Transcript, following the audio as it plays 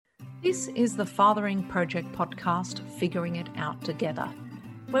This is the Fathering Project podcast, Figuring It Out Together,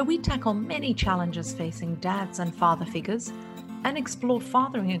 where we tackle many challenges facing dads and father figures and explore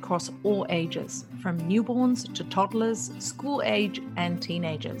fathering across all ages, from newborns to toddlers, school age and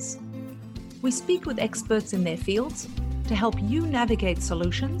teenagers. We speak with experts in their fields to help you navigate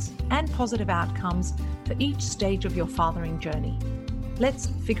solutions and positive outcomes for each stage of your fathering journey. Let's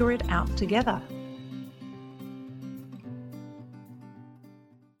figure it out together.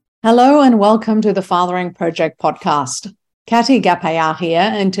 Hello and welcome to the Fathering Project podcast. Káti here,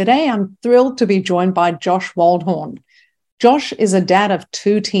 and today I'm thrilled to be joined by Josh Waldhorn. Josh is a dad of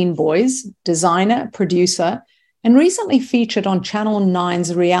two teen boys, designer, producer, and recently featured on Channel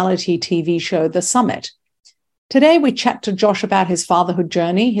 9's reality TV show, The Summit. Today we chat to Josh about his fatherhood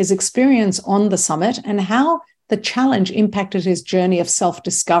journey, his experience on The Summit, and how the challenge impacted his journey of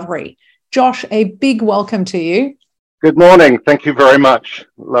self-discovery. Josh, a big welcome to you. Good morning. Thank you very much.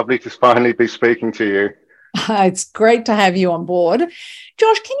 Lovely to finally be speaking to you. It's great to have you on board.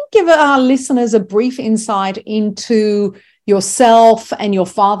 Josh, can you give our listeners a brief insight into yourself and your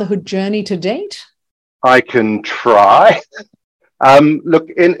fatherhood journey to date? I can try.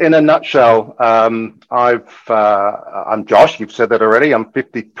 Look, in a nutshell, I'm Josh. You've said that already. I'm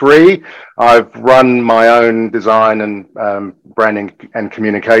 53. I've run my own design and branding and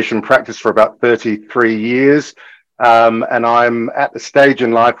communication practice for about 33 years. And I'm at the stage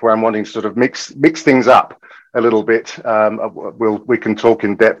in life where I'm wanting to sort of mix things up a little bit. We can talk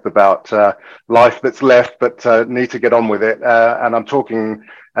in depth about life that's left, but need to get on with it. And I'm talking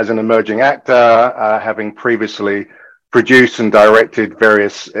as an emerging actor, having previously produced and directed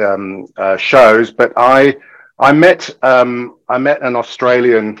various shows. But I met an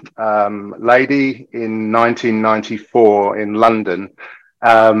Australian lady in 1994 in London,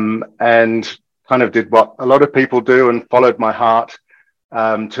 and kind of did what a lot of people do and followed my heart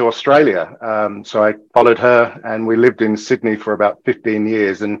to Australia. So I followed her and we lived in Sydney for about 15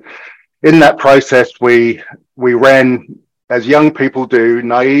 years. And in that process, we ran, as young people do,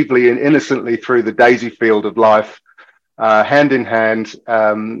 naively and innocently through the daisy field of life, hand in hand,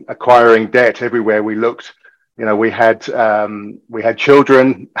 acquiring debt everywhere we looked. You know, we had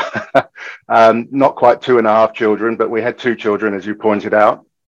children, not quite 2.5 children, but we had 2 children, as you pointed out.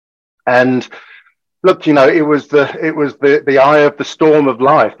 And look, you know, it was the eye of the storm of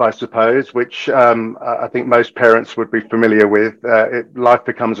life, I suppose, which I think most parents would be familiar with. Life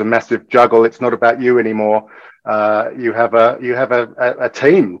becomes a massive juggle. It's not about you anymore. You have a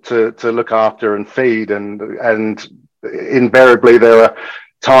team to look after and feed, and invariably there are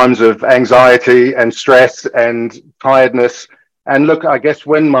times of anxiety and stress and tiredness. And look, I guess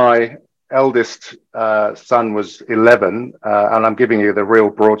when my eldest son was 11, and I'm giving you the real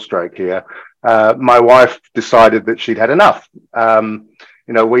broad stroke here, my wife decided that she'd had enough. You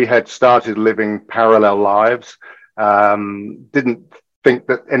know, we had started living parallel lives, didn't think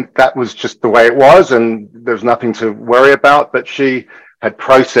that was just the way it was and there's nothing to worry about, but she had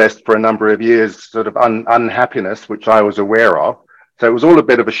processed for a number of years sort of unhappiness, which I was aware of. So it was all a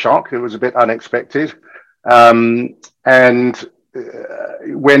bit of a shock. It was a bit unexpected. And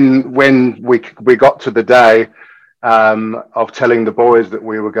when we got to the day of telling the boys that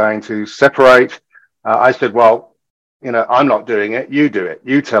we were going to separate, I said, well, you know, I'm not doing it. You do it.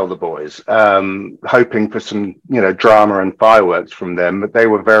 You tell the boys, hoping for some, you know, drama and fireworks from them. But they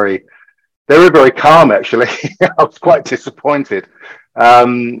were very calm, actually. I was quite disappointed.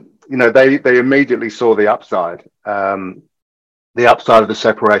 You know, they immediately saw the upside of the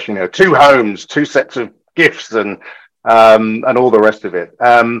separation, you know, 2 homes, 2 sets of gifts and all the rest of it.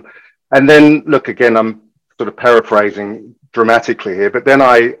 And then, look, again, I'm sort of paraphrasing dramatically here, but then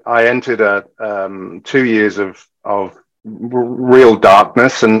I entered 2 years of real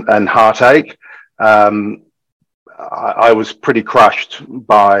darkness and heartache. I was pretty crushed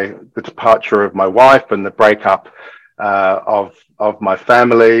by the departure of my wife and the breakup of my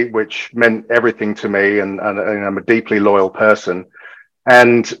family, which meant everything to me, and I'm a deeply loyal person.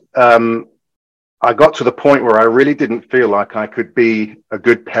 And I got to the point where I really didn't feel like I could be a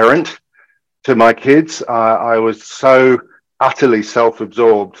good parent to my kids. I was so utterly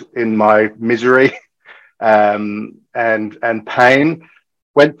self-absorbed in my misery and pain.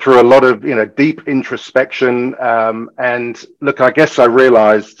 Went through a lot of, you know, deep introspection. And look, I guess I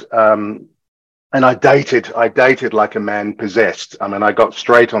realized, and I dated like a man possessed. I mean, I got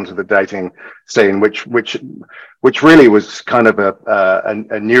straight onto the dating scene, which really was kind of a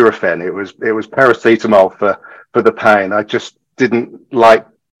Nurofen. It was paracetamol for the pain. I just didn't like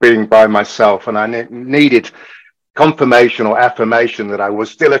being by myself, and I needed confirmation or affirmation that I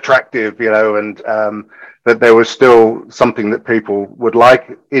was still attractive, and that there was still something that people would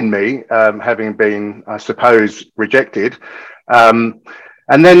like in me, having been, I suppose, rejected. And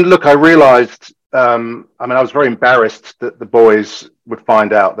then, look, I realized, I was very embarrassed that the boys would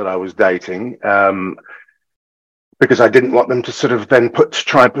find out that I was dating, because I didn't want them to sort of then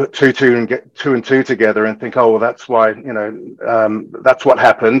try and put two and get two and two together and think, oh, well, that's why, that's what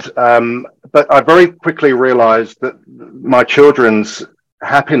happened. But I very quickly realized that my children's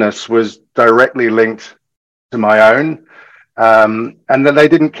happiness was directly linked to my own, and that they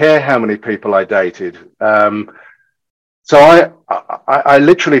didn't care how many people I dated. So I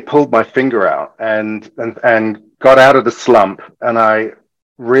literally pulled my finger out and got out of the slump, and I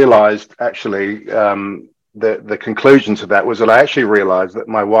realized actually, the conclusion to that was that I actually realized that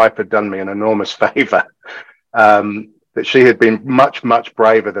my wife had done me an enormous favor, that she had been much, much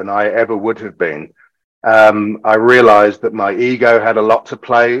braver than I ever would have been. I realized that my ego had a lot to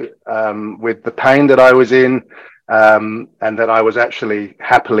play with the pain that I was in, and that I was actually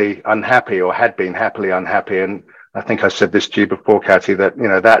happily unhappy, or had been happily unhappy. And I think I said this to you before, Káti, that,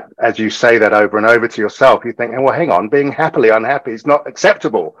 that as you say that over and over to yourself, you think, well, hang on, being happily unhappy is not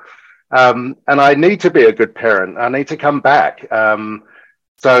acceptable. And I need to be a good parent. I need to come back.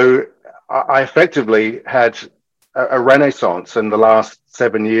 So I effectively had a renaissance in the last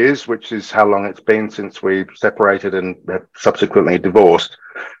 7 years, which is how long it's been since we separated and have subsequently divorced.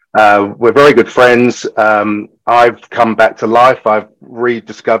 We're very good friends. I've come back to life. I've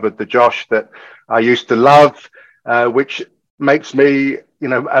rediscovered the Josh that I used to love, which makes me,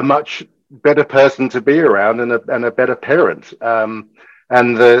 a much better person to be around, and a better parent.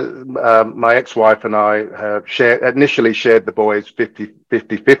 And my ex-wife and I have initially shared the boys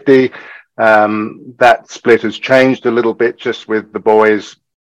 50-50. That split has changed a little bit, just with the boys,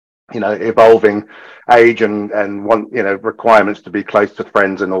 evolving age and want, requirements to be close to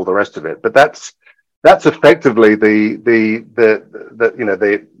friends and all the rest of it. But that's effectively the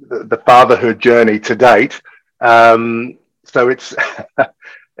fatherhood journey to date. So it's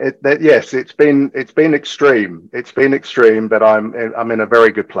yes, it's been extreme. It's been extreme, but I'm in a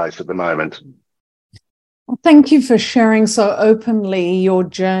very good place at the moment. Well, thank you for sharing so openly your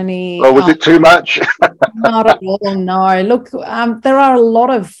journey. Or was it too much? Not at all, no. Look, there are a lot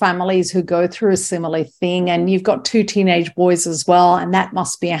of families who go through a similar thing, and you've got 2 teenage boys as well, and that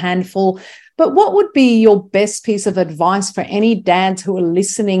must be a handful. But what would be your best piece of advice for any dads who are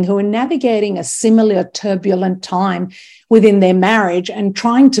listening, who are navigating a similar turbulent time within their marriage and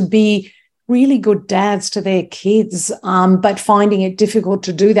trying to be really good dads to their kids, but finding it difficult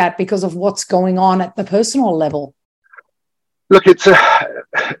to do that because of what's going on at the personal level? Look, it's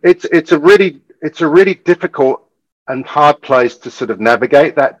a really difficult and hard place to sort of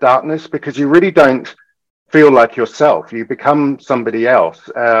navigate that darkness, because you really don't feel like yourself. You become somebody else.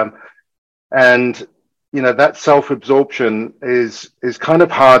 And that self-absorption is kind of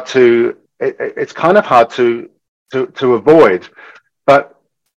hard to avoid. But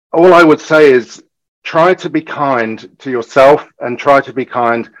all I would say is try to be kind to yourself and try to be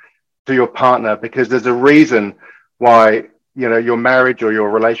kind to your partner, because there's a reason why your marriage or your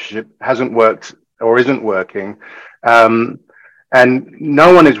relationship hasn't worked or isn't working. And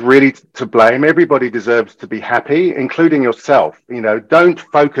no one is really to blame. Everybody deserves to be happy, including yourself. Don't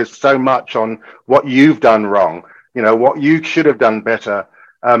focus so much on what you've done wrong, what you should have done better.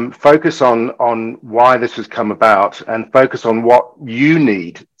 Focus on why this has come about, and focus on what you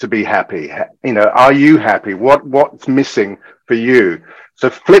need to be happy. Are you happy? What's missing for you? So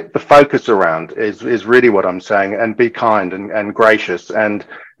flip the focus around is really what I'm saying, and be kind and gracious, and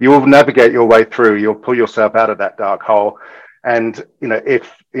you will navigate your way through. You'll pull yourself out of that dark hole. And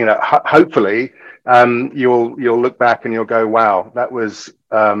hopefully you'll look back and you'll go, wow, that was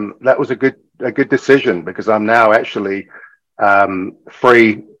a good decision, because I'm now actually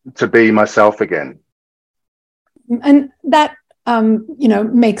free to be myself again. And that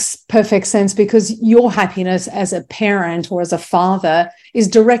makes perfect sense, because your happiness as a parent or as a father is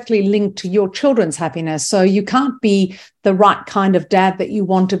directly linked to your children's happiness. So you can't be the right kind of dad that you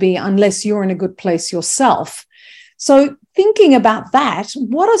want to be unless you're in a good place yourself. So thinking about that,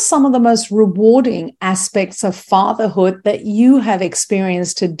 what are some of the most rewarding aspects of fatherhood that you have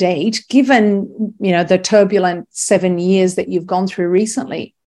experienced to date, given, the turbulent 7 years that you've gone through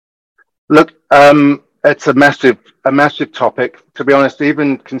recently? Look, it's a massive topic. To be honest,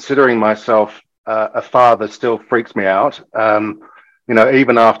 even considering myself a father still freaks me out.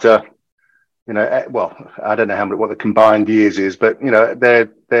 Even after, well, I don't know what the combined years is, but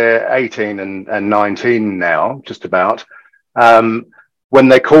they're 18 and 19 now, just about. when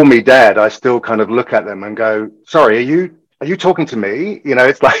they call me dad, I still kind of look at them and go, sorry, are you talking to me? You know,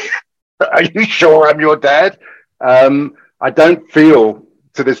 it's like, are you sure I'm your dad? I don't feel,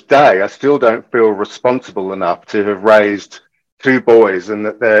 to this day, I still don't feel responsible enough to have raised two boys and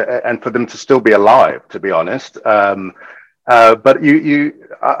for them to still be alive, to be honest. But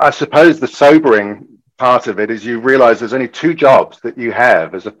I suppose the sobering part of it is you realize there's only two jobs that you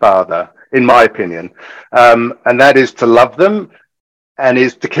have as a father, in my opinion, and that is to love them and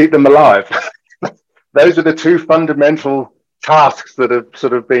is to keep them alive. Those are the two fundamental tasks that have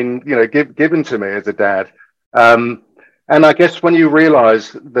sort of been, given to me as a dad. And I guess when you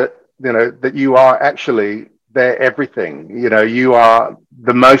realize that, that you are actually their everything, you are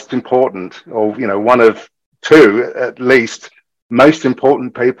the most important, or, one of two, at least, most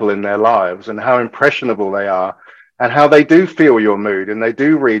important people in their lives, and how impressionable they are, and how they do feel your mood and they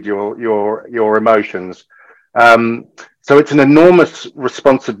do read your emotions. So it's an enormous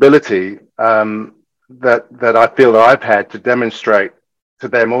responsibility that I feel that I've had to demonstrate to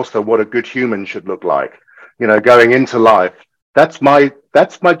them also what a good human should look like. Going into life, that's my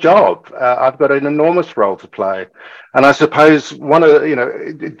job. I've got an enormous role to play, and I suppose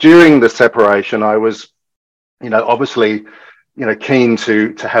during the separation, I was, obviously, keen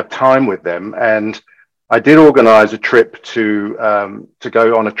to have time with them, and I did organise a trip to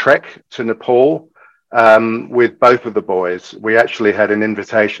go on a trek to Nepal with both of the boys. We actually had an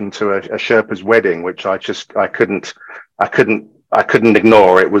invitation to a Sherpa's wedding, which I couldn't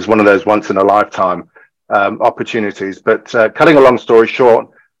ignore. It was one of those once in a lifetime opportunities. But cutting a long story short,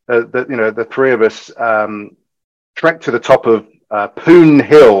 the three of us trekked to the top of Poon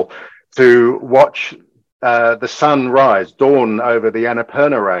Hill to watch the sun rise, dawn over the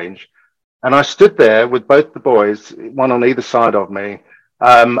Annapurna range. And I stood there with both the boys, one on either side of me.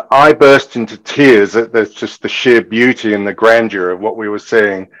 I burst into tears at just the sheer beauty and the grandeur of what we were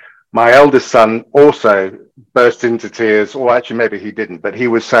seeing. My eldest son also burst into tears, or actually maybe he didn't, but he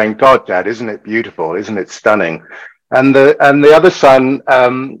was saying, God, Dad, isn't it beautiful? Isn't it stunning? And the other son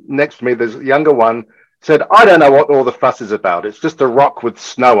next to me, there's a younger one, said, I don't know what all the fuss is about. It's just a rock with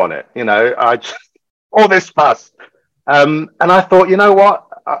snow on it. All this fuss. And I thought, you know what?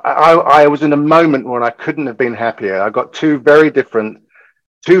 I was in a moment when I couldn't have been happier. I got two very different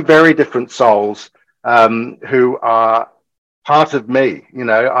souls who are part of me.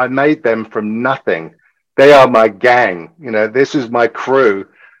 I made them from nothing. They are my gang. This is my crew.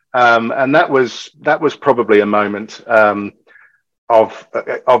 And that was probably a moment of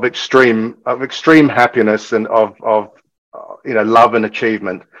extreme happiness and of love and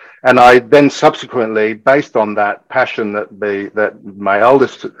achievement. And I then subsequently, based on that passion that my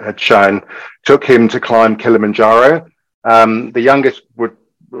eldest had shown, took him to climb Kilimanjaro. The youngest would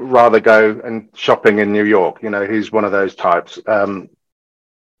rather go and shopping in New York. He's one of those types.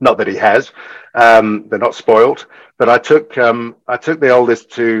 Not that he has. They're not spoiled. But I took the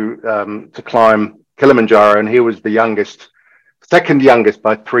oldest to climb Kilimanjaro, and he was the second youngest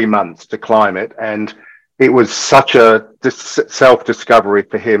by 3 months to climb it. And it was such a self-discovery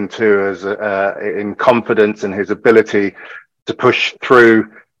for him too, as in confidence and his ability to push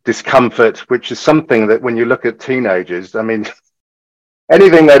through discomfort, which is something that when you look at teenagers, I mean,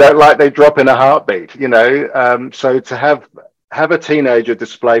 anything they don't like, they drop in a heartbeat, so to have a teenager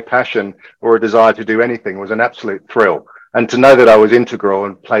display passion or a desire to do anything was an absolute thrill. And to know that I was integral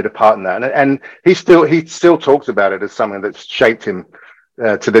and played a part in that. And he still talks about it as something that's shaped him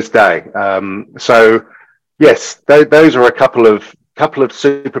to this day. So yes, those are a couple of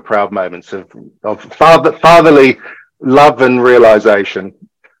super proud moments of fatherly love and realization.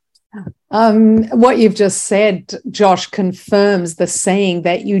 What you've just said, Josh, confirms the saying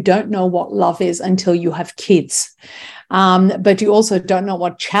that you don't know what love is until you have kids. But you also don't know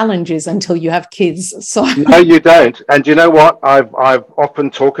what challenge is until you have kids. So no, you don't. And you know what? I've often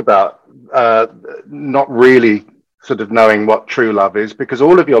talked about not really sort of knowing what true love is, because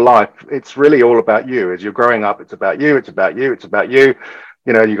all of your life, it's really all about you. As you're growing up, it's about you, it's about you, it's about you.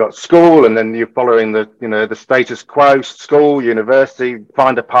 You got school, and then you're following the status quo, school, university,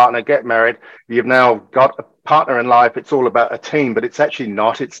 find a partner, get married. You've now got a partner in life. It's all about a team, but it's actually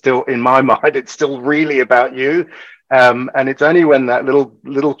not. It's still, in my mind, it's still really about you. And it's only when that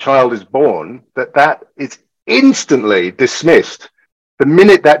little child is born that is instantly dismissed. The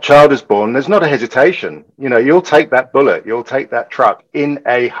minute that child is born, there's not a hesitation. You'll take that bullet, you'll take that truck in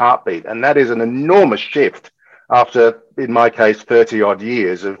a heartbeat. And that is an enormous shift after, in my case, 30 odd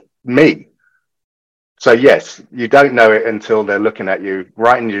years of me. So yes, you don't know it until they're looking at you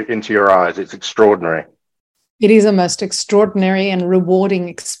right into your eyes. It's extraordinary. It is a most extraordinary and rewarding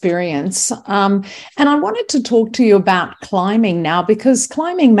experience. And I wanted to talk to you about climbing now, because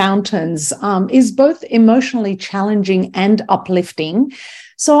climbing mountains is both emotionally challenging and uplifting.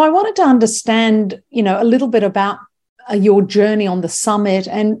 So I wanted to understand, a little bit about your journey on the summit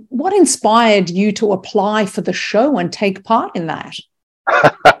and what inspired you to apply for the show and take part in that.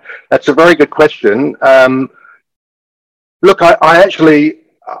 That's a very good question. Look,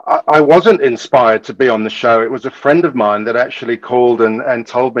 I wasn't inspired to be on the show. It was a friend of mine that actually called and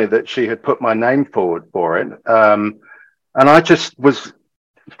told me that she had put my name forward for it. And I just was,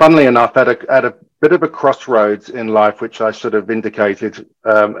 funnily enough, at a bit of a crossroads in life, which I sort of indicated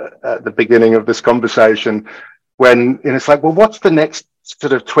at the beginning of this conversation, when it's like, well, what's the next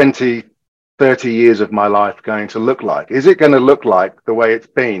sort of 20, 30 years of my life going to look like? Is it going to look like the way it's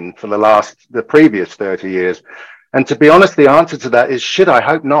been for the previous 30 years? And to be honest, the answer to that is shit, I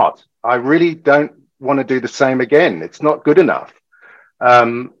hope not. I really don't want to do the same again. It's not good enough. I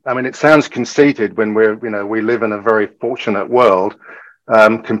mean, it sounds conceited when we live in a very fortunate world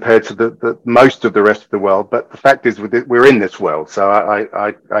compared to the most of the rest of the world. But the fact is, we're in this world, so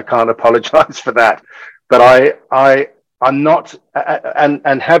I can't apologize for that. But I'm not,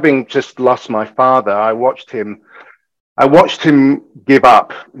 and having just lost my father, I watched him give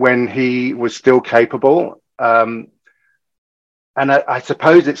up when he was still capable. And I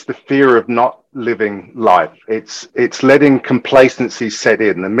suppose it's the fear of not living life. It's letting complacency set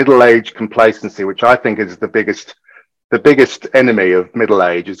in, the middle-age complacency, which I think is the biggest enemy of middle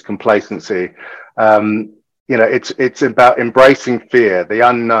age is complacency. It's about embracing fear, the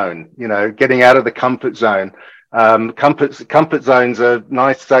unknown, getting out of the comfort zone. Comfort zones are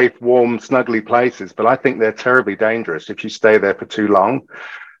nice, safe, warm, snuggly places, but I think they're terribly dangerous if you stay there for too long.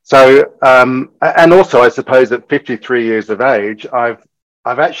 So, and also, I suppose at 53 years of age, I've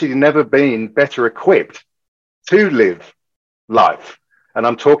actually never been better equipped to live life. And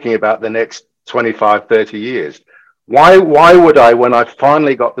I'm talking about the next 25, 30 years. Why would I, when I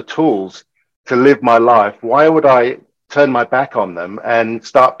finally got the tools to live my life, why would I turn my back on them and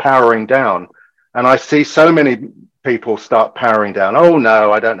start powering down? And I see so many people start powering down. Oh,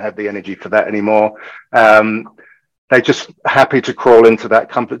 no, I don't have the energy for that anymore. They're just happy to crawl into that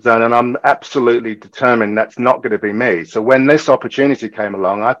comfort zone. And I'm absolutely determined that's not going to be me. So when this opportunity came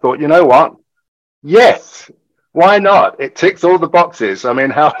along, I thought, you know what? Yes, why not? It ticks all the boxes. I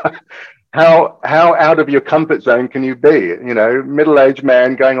mean, how out of your comfort zone can you be? Middle-aged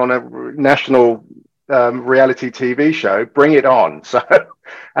man going on a national reality TV show, bring it on. So,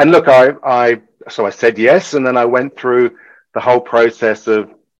 and look, so I said yes. And then I went through the whole process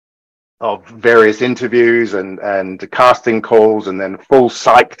of various interviews and casting calls and then full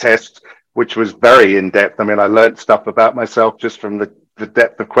psych tests, which was very in-depth. I mean, I learned stuff about myself just from the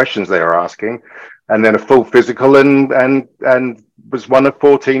depth of questions they were asking, and then a full physical and was one of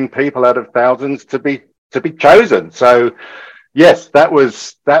 14 people out of thousands to be chosen. So yes, that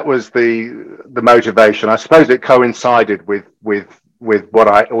was the motivation. I suppose it coincided with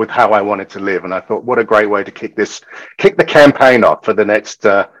how I wanted to live, and I thought, what a great way to kick the campaign off for the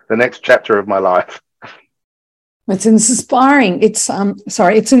next chapter of my life. It's inspiring. It's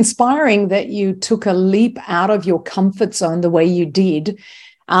inspiring that you took a leap out of your comfort zone the way you did,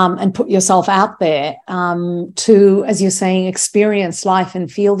 and put yourself out there to, as you're saying, experience life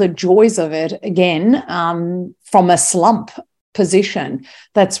and feel the joys of it again from a slump position.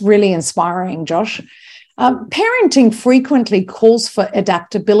 That's really inspiring, Josh. Parenting frequently calls for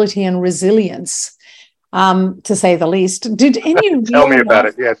adaptability and resilience, to say the least. Did any Tell me about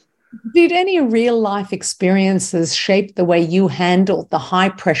it, yes. Did any real life experiences shape the way you handled the high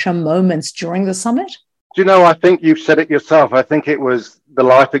pressure moments during the summit? Do you know, I think you've said it yourself. I think it was the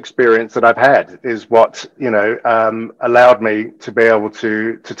life experience that I've had is what, allowed me to be able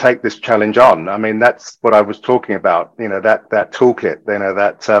to take this challenge on. I mean, that's what I was talking about, that toolkit,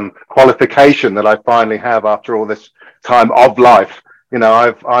 that qualification that I finally have after all this time of life.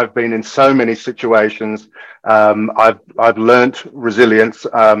 I've been in so many situations. I've learnt resilience.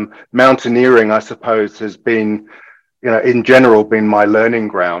 Mountaineering, I suppose, has been, in general, been my learning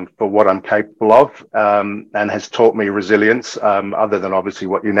ground for what I'm capable of, and has taught me resilience, other than obviously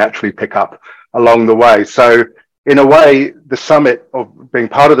what you naturally pick up along the way. So in a way, the summit, or being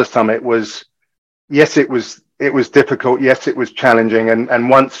part of the summit, was, yes, it was difficult. Yes, it was challenging. And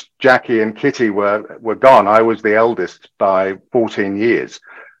once Jackie and Kitty were gone, I was the eldest by 14 years.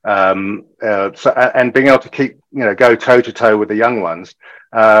 And being able to keep, go toe to toe with the young ones,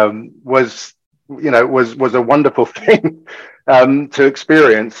 was a wonderful thing, to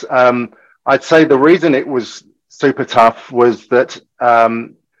experience. I'd say the reason it was super tough was that,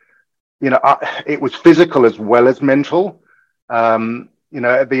 it was physical as well as mental. At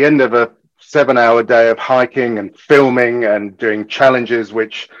the end of a 7-hour day of hiking and filming and doing challenges,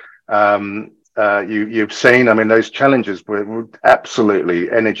 which you've seen. I mean, those challenges were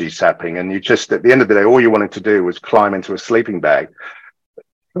absolutely energy sapping, and you just, at the end of the day, all you wanted to do was climb into a sleeping bag.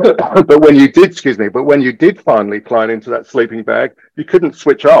 But when you did finally climb into that sleeping bag, you couldn't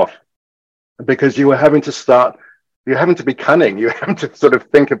switch off because you were having to be cunning. You having to sort of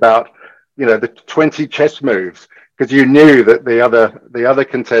think about, the 20 chess moves, because you knew that the other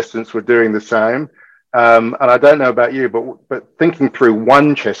contestants were doing the same. And I don't know about you, but thinking through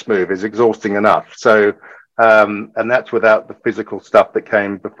one chess move is exhausting enough. So, and that's without the physical stuff that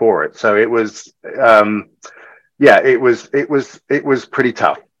came before it. So it was, it was pretty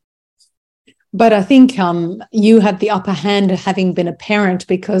tough. But I think you had the upper hand having been a parent,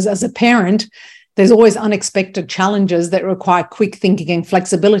 because as a parent, there's always unexpected challenges that require quick thinking and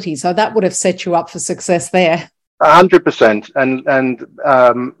flexibility. So that would have set you up for success there. 100%. And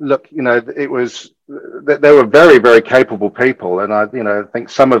look, it was, they were very, very capable people. And I think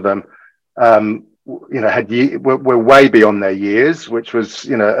some of them, were way beyond their years, which was,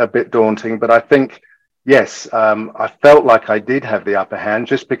 a bit daunting. But I think, yes, I felt like I did have the upper hand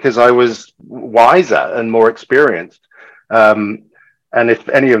just because I was wiser and more experienced. And if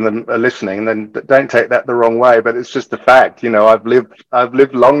any of them are listening, then don't take that the wrong way, but it's just a fact. I've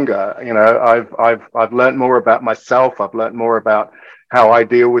lived longer. I've learned more about myself. I've learned more about how I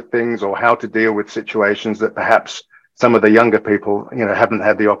deal with things, or how to deal with situations that perhaps some of the younger people, haven't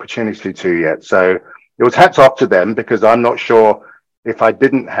had the opportunity to yet. So it was hats off to them, because I'm not sure if I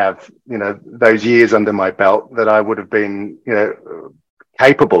didn't have, those years under my belt, that I would have been,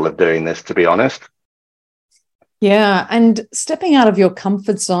 capable of doing this, to be honest. Yeah, and stepping out of your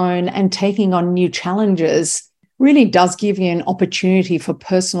comfort zone and taking on new challenges really does give you an opportunity for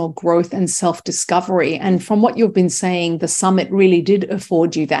personal growth and self-discovery. And from what you've been saying, the summit really did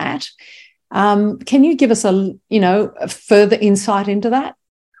afford you that. Can you give us a further insight into that?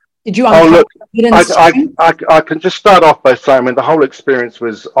 Did you? Look, I can just start off by saying, the whole experience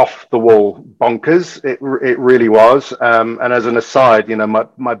was off the wall bonkers. It really was. And as an aside,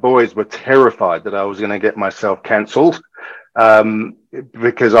 my boys were terrified that I was going to get myself cancelled,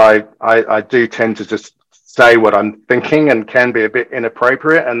 because I do tend to just say what I'm thinking and can be a bit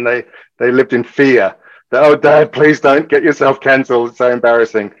inappropriate. And they lived in fear that, oh, Dad, please don't get yourself cancelled. It's so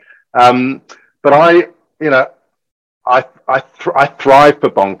embarrassing. But I thrive for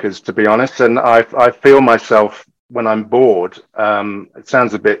bonkers, to be honest, and I feel myself when I'm bored. It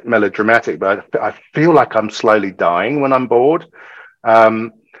sounds a bit melodramatic, but I feel like I'm slowly dying when I'm bored.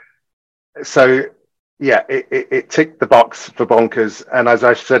 So yeah, it ticked the box for bonkers. And as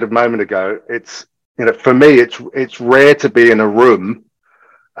I said a moment ago, it's for me, it's rare to be in a room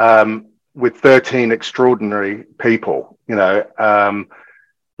with 13 extraordinary people,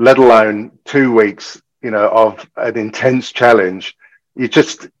 let alone 2 weeks of an intense challenge.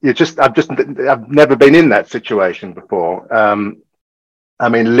 I've never been in that situation before.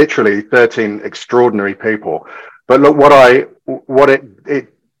 Literally 13 extraordinary people. But look, what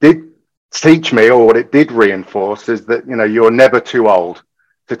it did teach me, or what it did reinforce, is that, you're never too old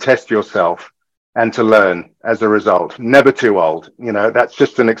to test yourself and to learn as a result. Never too old. That's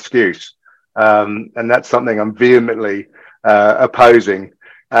just an excuse. And that's something I'm vehemently opposing.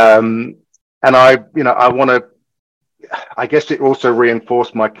 And I guess it also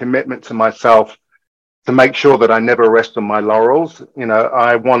reinforced my commitment to myself to make sure that I never rest on my laurels.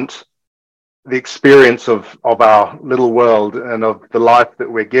 I want the experience of our little world and of the life that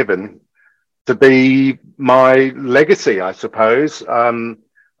we're given to be my legacy, I suppose.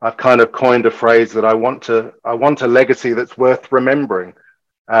 I've kind of coined a phrase that I want a legacy that's worth remembering.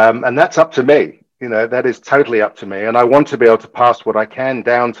 And that's up to me. That is totally up to me. And I want to be able to pass what I can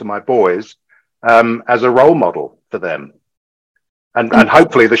down to my boys, as a role model for them. And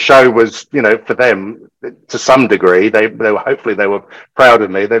hopefully the show was, for them to some degree. They were proud of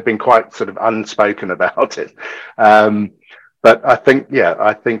me. They've been quite sort of unspoken about it. But I think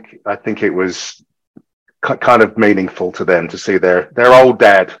it was kind of meaningful to them to see their old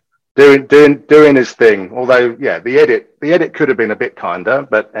dad doing his thing. Although, yeah, the edit could have been a bit kinder,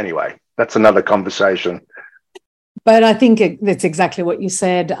 but anyway, that's another conversation. But I think that's exactly what you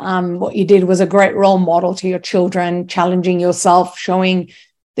said. What you did was a great role model to your children, challenging yourself, showing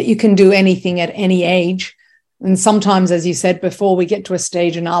that you can do anything at any age. And sometimes, as you said before, we get to a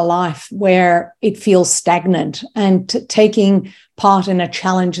stage in our life where it feels stagnant, and taking part in a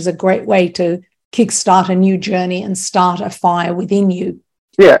challenge is a great way to kickstart a new journey and start a fire within you.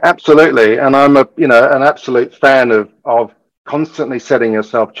 Yeah, absolutely. And I'm an absolute fan of constantly setting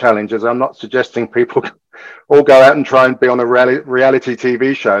yourself challenges. I'm not suggesting people all go out and try and be on a reality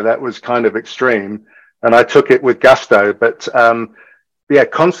TV show. That was kind of extreme, and I took it with gusto. But yeah,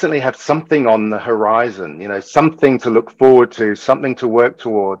 constantly have something on the horizon, you know, something to look forward to, something to work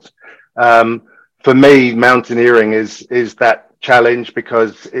towards. For me, mountaineering is that challenge,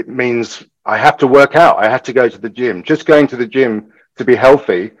 because it means I have to work out. I have to go to the gym. Just going to the gym to be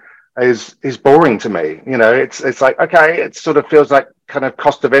healthy is boring to me. You know, it's like, okay, it sort of feels like kind of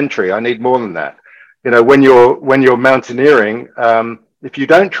cost of entry. I need more than that. You know, when you're mountaineering, if you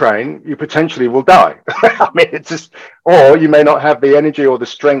don't train, you potentially will die. I mean, it's just, or you may not have the energy or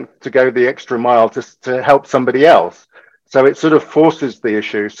the strength to go the extra mile to help somebody else. So it sort of forces the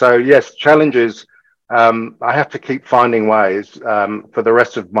issue. So yes, challenges. I have to keep finding ways for the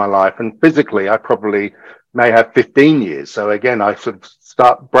rest of my life. And physically, I probably may have 15 years. So again, I sort of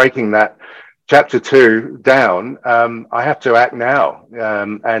start breaking that chapter 2 down. I have to act now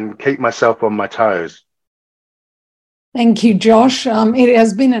and keep myself on my toes. Thank you, Josh. It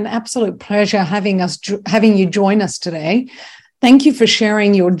has been an absolute pleasure having you join us today. Thank you for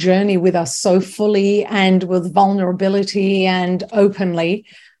sharing your journey with us so fully and with vulnerability and openly.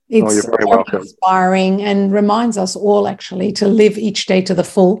 It's you're very welcome. Inspiring and reminds us all actually to live each day to the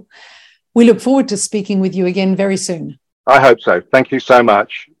full. We look forward to speaking with you again very soon. I hope so. Thank you so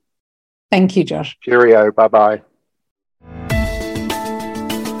much. Thank you, Josh. Cheerio. Bye-bye.